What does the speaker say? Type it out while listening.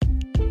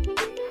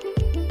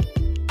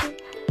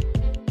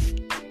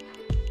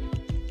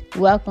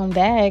Welcome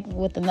back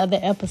with another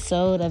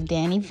episode of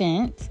Danny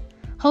Vent.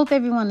 Hope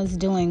everyone is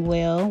doing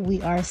well.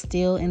 We are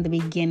still in the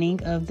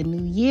beginning of the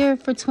new year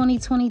for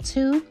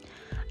 2022.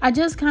 I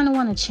just kind of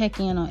want to check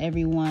in on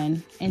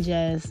everyone and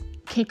just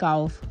kick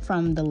off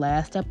from the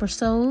last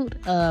episode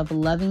of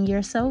Loving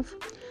Yourself.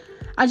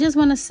 I just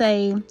want to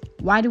say,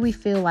 why do we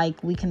feel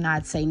like we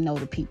cannot say no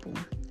to people?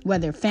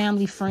 Whether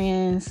family,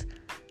 friends,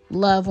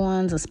 loved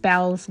ones, a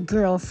spouse,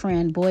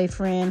 girlfriend,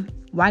 boyfriend.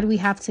 Why do we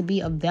have to be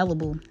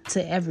available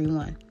to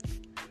everyone?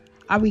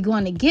 Are we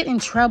going to get in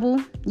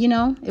trouble?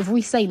 If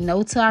we say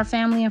no to our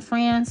family and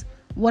friends,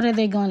 what are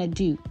they going to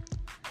do?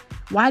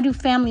 Why do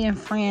family and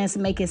friends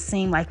make it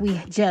seem like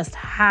we just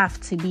have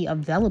to be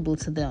available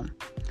to them?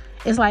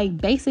 It's like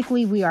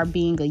basically we are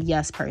being a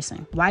yes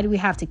person. Why do we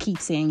have to keep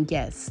saying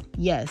yes,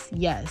 yes,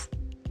 yes?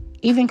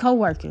 Even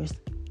coworkers.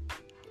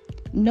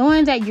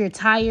 Knowing that you're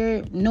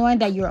tired, knowing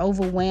that you're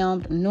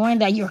overwhelmed, knowing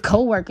that your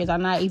coworkers are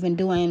not even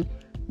doing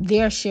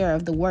their share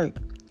of the work,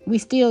 we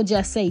still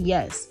just say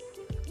yes.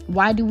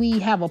 Why do we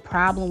have a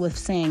problem with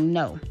saying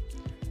no?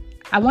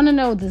 I want to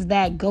know, does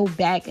that go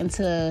back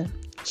into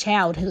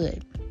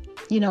childhood?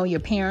 Your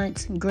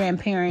parents,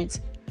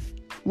 grandparents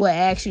will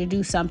ask you to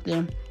do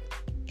something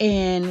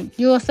and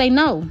you'll say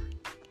no.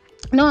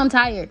 No, I'm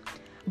tired.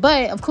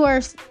 But of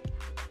course,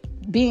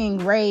 being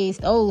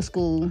raised old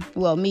school,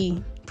 well,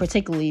 me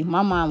particularly,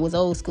 my mom was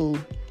old school.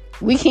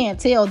 We can't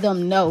tell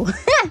them no.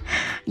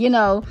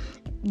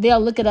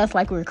 They'll look at us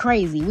like we're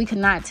crazy. We could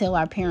not tell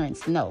our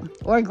parents no,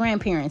 or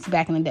grandparents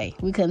back in the day.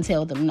 We couldn't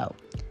tell them no.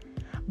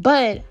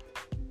 But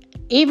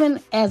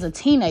even as a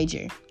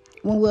teenager,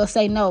 when we'll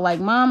say no, like,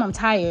 Mom, I'm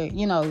tired,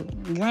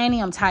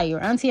 Granny, I'm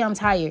tired, Auntie, I'm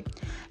tired.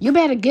 You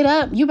better get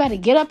up. You better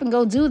get up and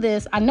go do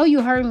this. I know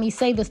you heard me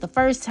say this the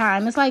first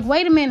time. It's like,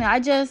 wait a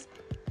minute.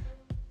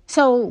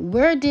 So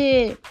where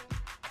did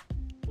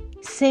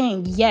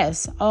saying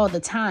yes all the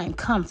time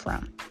come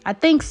from? I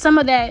think some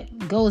of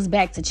that goes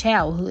back to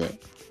childhood.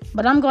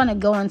 But I'm going to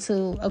go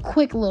into a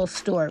quick little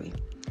story.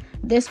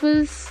 This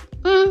was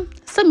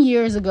some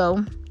years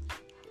ago.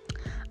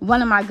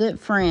 One of my good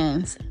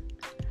friends,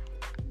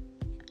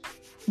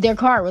 their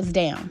car was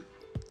down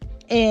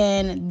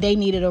and they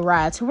needed a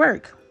ride to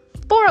work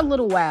for a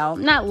little while,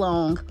 not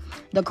long.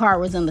 The car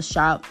was in the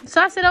shop. So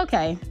I said,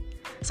 okay.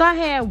 So I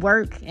had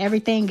work,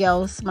 everything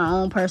else, my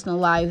own personal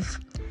life.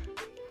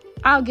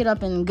 I'll get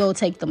up and go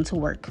take them to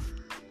work.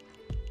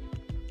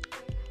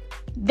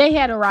 They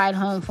had a ride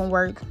home from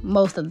work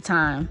most of the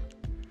time.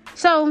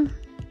 So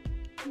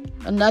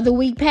another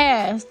week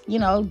passed,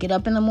 get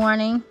up in the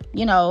morning,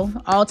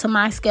 alter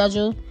my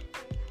schedule,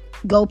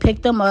 go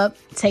pick them up,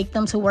 take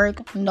them to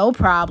work, no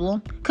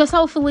problem. Because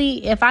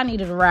hopefully if I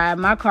needed a ride,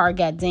 my car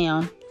got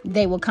down,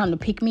 they would come to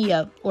pick me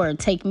up or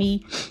take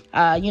me,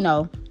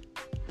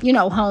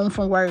 home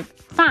from work.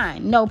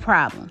 Fine, no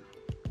problem.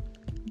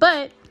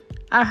 But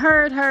I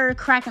heard her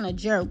cracking a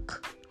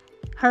joke,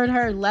 heard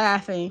her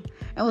laughing.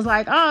 And was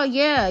like, oh,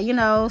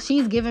 yeah,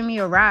 she's giving me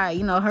a ride.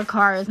 Her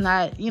car is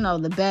not,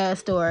 the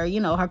best, or,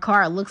 her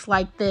car looks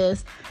like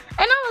this.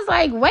 And I was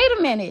like, wait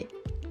a minute.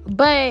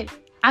 But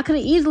I could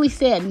have easily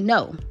said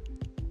no.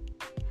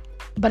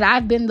 But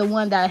I've been the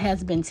one that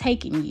has been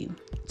taking you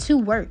to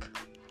work.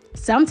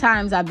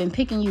 Sometimes I've been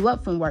picking you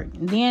up from work.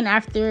 And then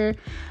after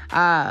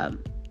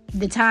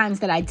the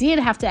times that I did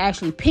have to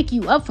actually pick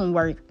you up from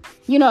work,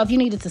 if you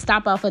needed to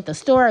stop off at the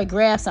store or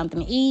grab something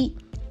to eat,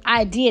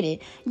 I did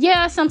it.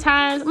 Yeah,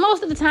 sometimes,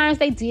 most of the times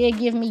they did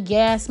give me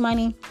gas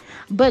money.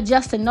 But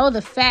just to know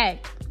the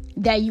fact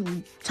that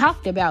you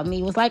talked about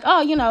me was like,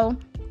 oh,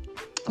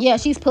 yeah,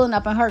 she's pulling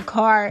up in her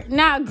car.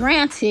 Now,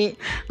 granted,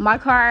 my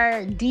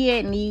car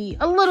did need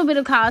a little bit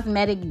of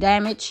cosmetic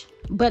damage,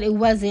 but it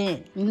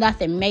wasn't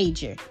nothing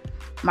major.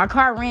 My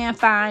car ran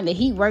fine. The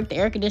heat worked, the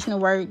air conditioner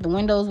worked, the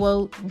windows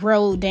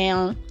rolled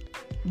down.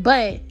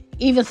 But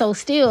even so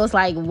still, it's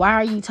like, why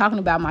are you talking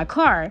about my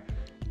car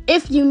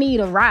if you need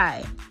a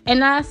ride? And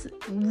that's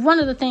one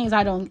of the things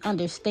I don't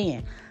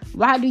understand.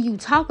 Why do you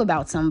talk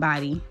about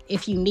somebody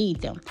if you need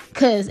them?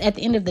 Because at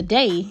the end of the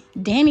day,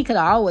 Danny could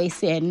have always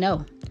said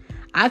no.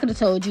 I could have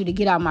told you to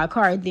get out my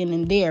car then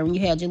and there when you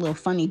had your little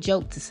funny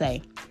joke to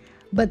say.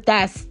 But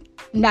that's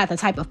not the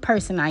type of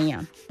person I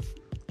am.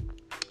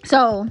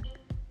 So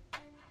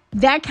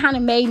that kind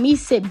of made me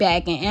sit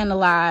back and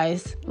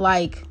analyze,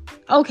 like,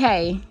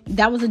 okay,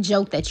 that was a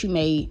joke that you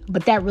made,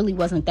 but that really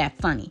wasn't that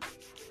funny.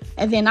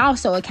 And then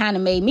also it kind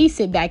of made me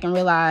sit back and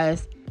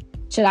realize,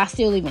 should I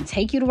still even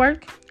take you to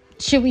work?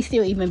 Should we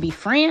still even be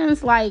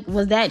friends? Like,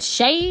 was that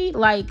shade?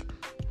 Like,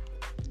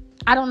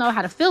 I don't know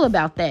how to feel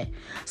about that.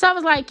 So I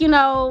was like, I'm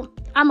going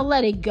to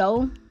let it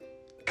go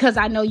because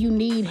I know you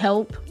need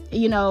help,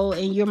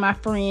 and you're my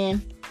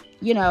friend,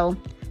 so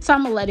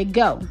I'm going to let it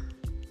go.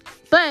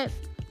 But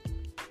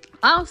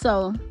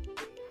also,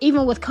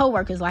 even with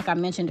coworkers, like I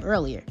mentioned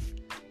earlier,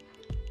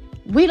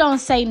 we don't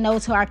say no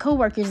to our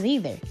coworkers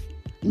either.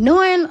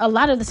 Knowing a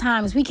lot of the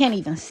times we can't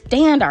even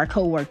stand our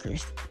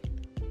coworkers.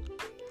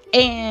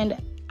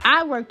 And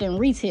I worked in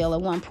retail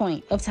at one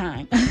point of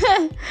time.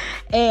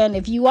 And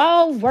if you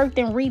all worked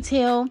in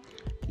retail,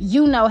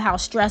 You know how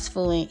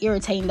stressful and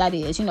irritating that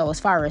is, as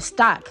far as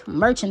stock,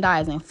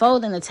 merchandising,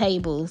 folding the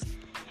tables.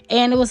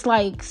 And it was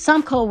like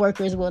some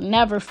coworkers will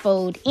never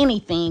fold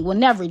anything, will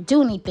never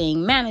do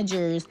anything.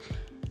 Managers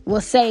will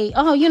say,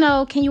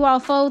 oh, can you all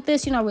fold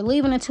this? We're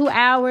leaving in 2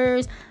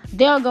 hours.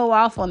 They'll go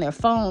off on their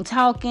phone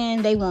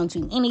talking. They won't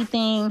do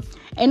anything.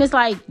 And it's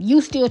like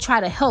you still try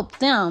to help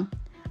them.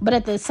 But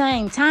at the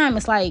same time,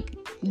 it's like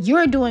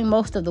you're doing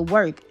most of the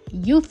work.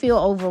 You feel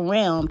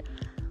overwhelmed.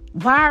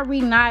 Why are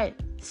we not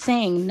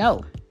saying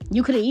no?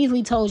 You could have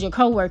easily told your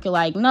coworker,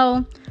 like,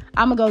 no,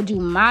 I'm going to go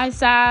do my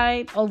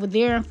side over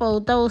there and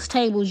fold those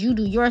tables. You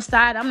do your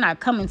side. I'm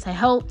not coming to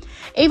help.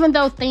 Even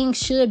though things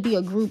should be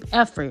a group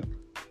effort.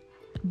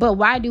 But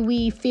why do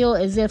we feel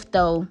as if,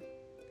 though,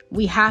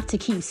 we have to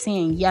keep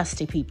saying yes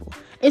to people?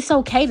 It's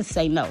okay to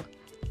say no.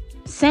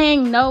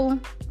 Saying no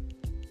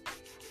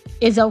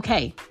is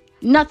okay.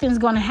 Nothing's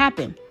going to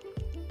happen.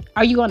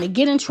 Are you going to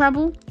get in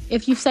trouble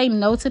if you say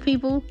no to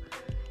people?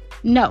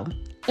 No.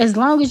 As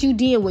long as you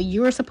did what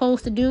you're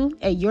supposed to do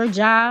at your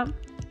job,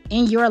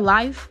 in your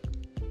life,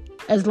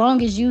 as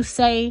long as you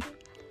say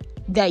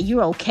that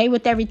you're okay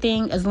with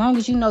everything, as long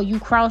as you know you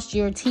crossed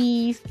your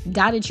T's,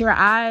 dotted your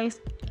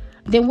I's,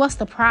 then what's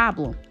the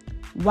problem?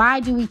 Why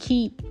do we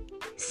keep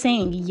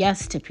saying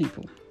yes to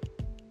people?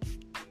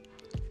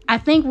 I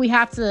think we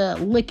have to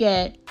look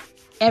at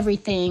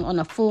everything on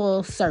a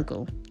full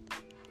circle.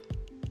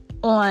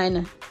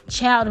 On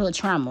childhood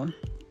trauma,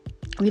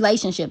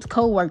 relationships,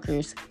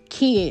 co-workers,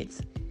 kids.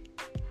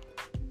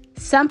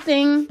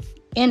 Something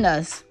in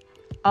us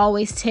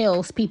always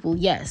tells people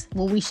yes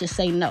when we should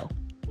say no.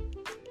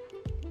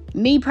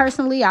 Me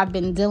personally, I've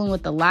been dealing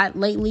with a lot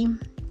lately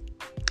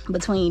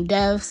between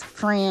deaths,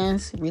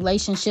 friends,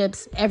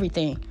 relationships,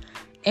 everything.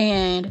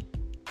 And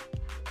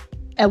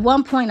at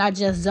one point, I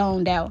just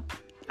zoned out.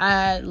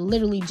 I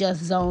literally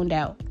just zoned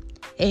out.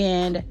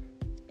 And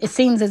it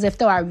seems as if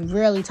though I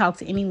rarely talk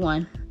to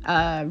anyone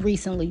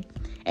recently.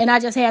 And I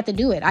just had to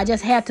do it. I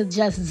just had to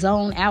just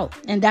zone out.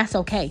 And that's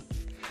okay.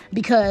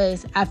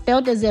 Because I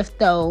felt as if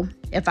though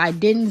if I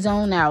didn't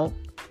zone out,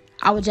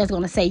 I was just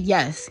going to say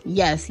yes,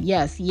 yes,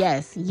 yes,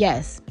 yes,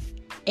 yes.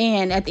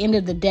 And at the end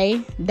of the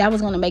day, that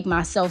was going to make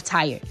myself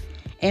tired.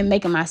 And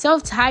making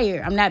myself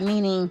tired, I'm not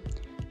meaning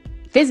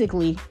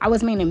physically, I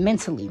was meaning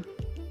mentally.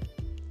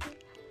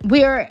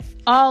 We're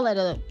all at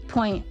a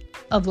point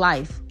of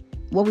life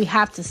where we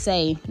have to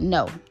say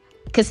no.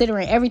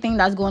 Considering everything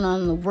that's going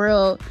on in the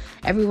world,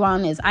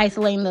 everyone is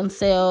isolating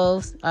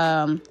themselves,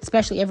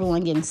 especially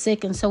everyone getting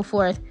sick and so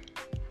forth.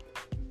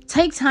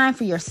 Take time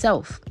for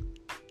yourself.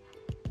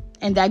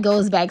 And that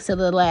goes back to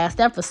the last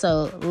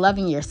episode,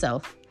 loving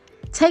yourself.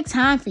 Take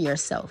time for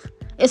yourself.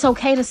 It's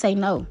okay to say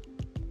no.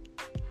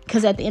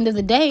 Because at the end of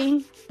the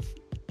day,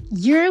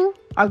 you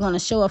are going to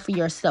show up for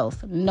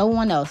yourself. No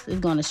one else is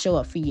going to show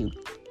up for you.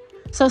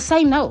 So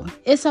say no.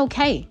 It's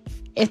okay.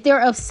 If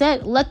they're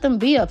upset, let them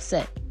be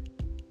upset.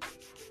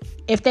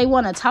 If they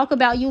want to talk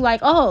about you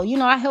like, oh,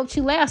 I helped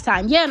you last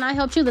time. Yeah, and I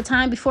helped you the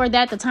time before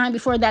that, the time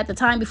before that, the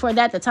time before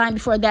that, the time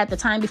before that, the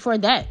time before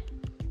that.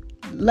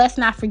 Let's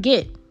not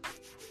forget.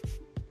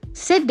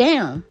 Sit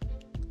down.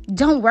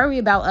 Don't worry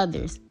about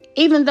others.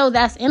 Even though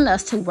that's in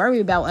us to worry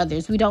about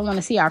others. We don't want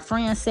to see our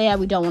friends sad.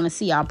 We don't want to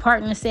see our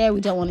partner sad.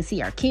 We don't want to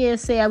see our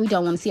kids sad. We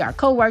don't want to see our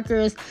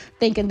coworkers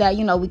thinking that,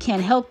 we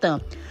can't help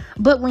them.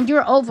 But when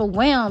you're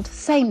overwhelmed,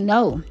 say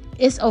no.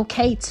 It's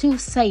okay to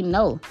say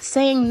no.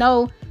 Saying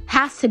no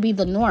has to be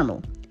the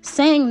normal.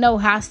 Saying no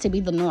has to be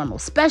the normal,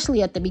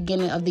 especially at the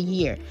beginning of the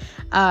year.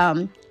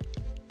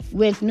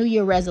 With New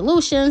Year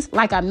resolutions,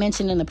 like I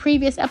mentioned in the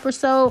previous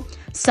episode,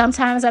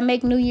 sometimes I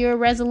make New Year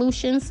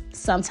resolutions,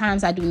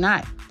 sometimes I do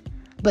not.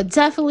 But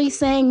definitely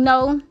saying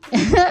no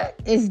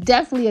is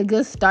definitely a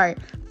good start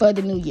for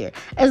the new year.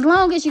 As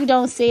long as you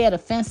don't say it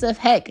offensive,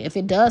 heck, if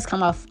it does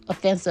come off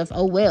offensive,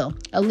 oh well,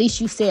 at least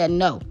you said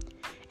no.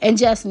 And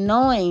just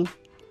knowing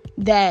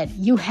that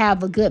you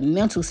have a good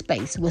mental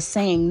space with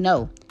saying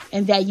no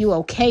and that you're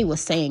okay with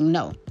saying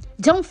no.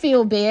 Don't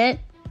feel bad.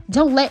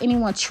 Don't let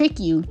anyone trick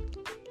you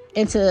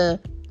into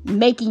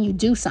making you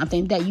do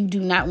something that you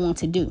do not want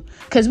to do.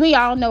 Because we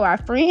all know our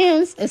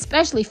friends,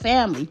 especially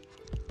family.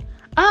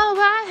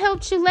 Oh, I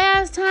helped you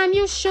last time.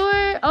 You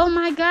sure? Oh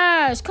my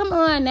gosh. Come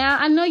on now.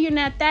 I know you're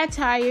not that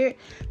tired.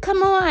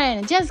 Come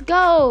on. Just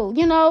go.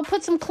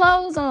 Put some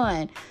clothes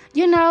on.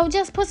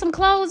 Just put some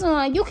clothes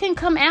on. You can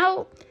come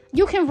out.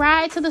 You can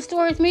ride to the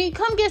store with me.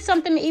 Come get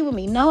something to eat with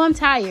me. No, I'm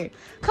tired.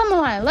 Come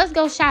on. Let's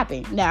go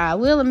shopping. Now, I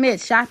will admit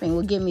shopping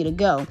will get me to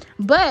go.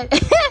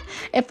 But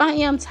if I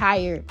am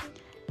tired,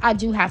 I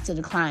do have to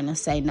decline and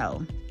say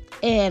no.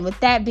 And with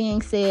that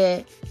being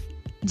said,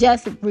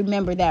 just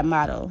remember that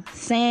motto,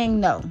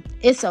 saying no.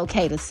 It's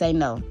okay to say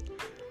no.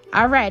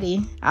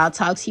 Alrighty, I'll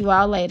talk to you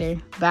all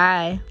later.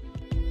 Bye.